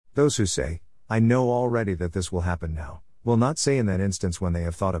Those who say, I know already that this will happen now, will not say in that instance when they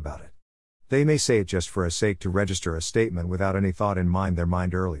have thought about it. They may say it just for a sake to register a statement without any thought in their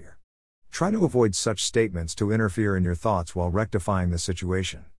mind earlier. Try to avoid such statements to interfere in your thoughts while rectifying the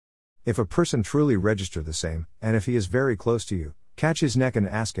situation. If a person truly register the same, and if he is very close to you, catch his neck and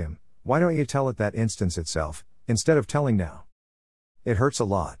ask him, why don't you tell it that instance itself, instead of telling now? It hurts a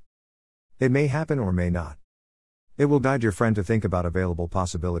lot. It may happen or may not. It will guide your friend to think about available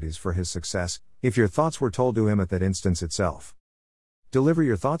possibilities for his success, if your thoughts were told to him at that instance itself. Deliver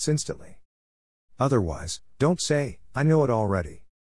your thoughts instantly. Otherwise, don't say, I know it already.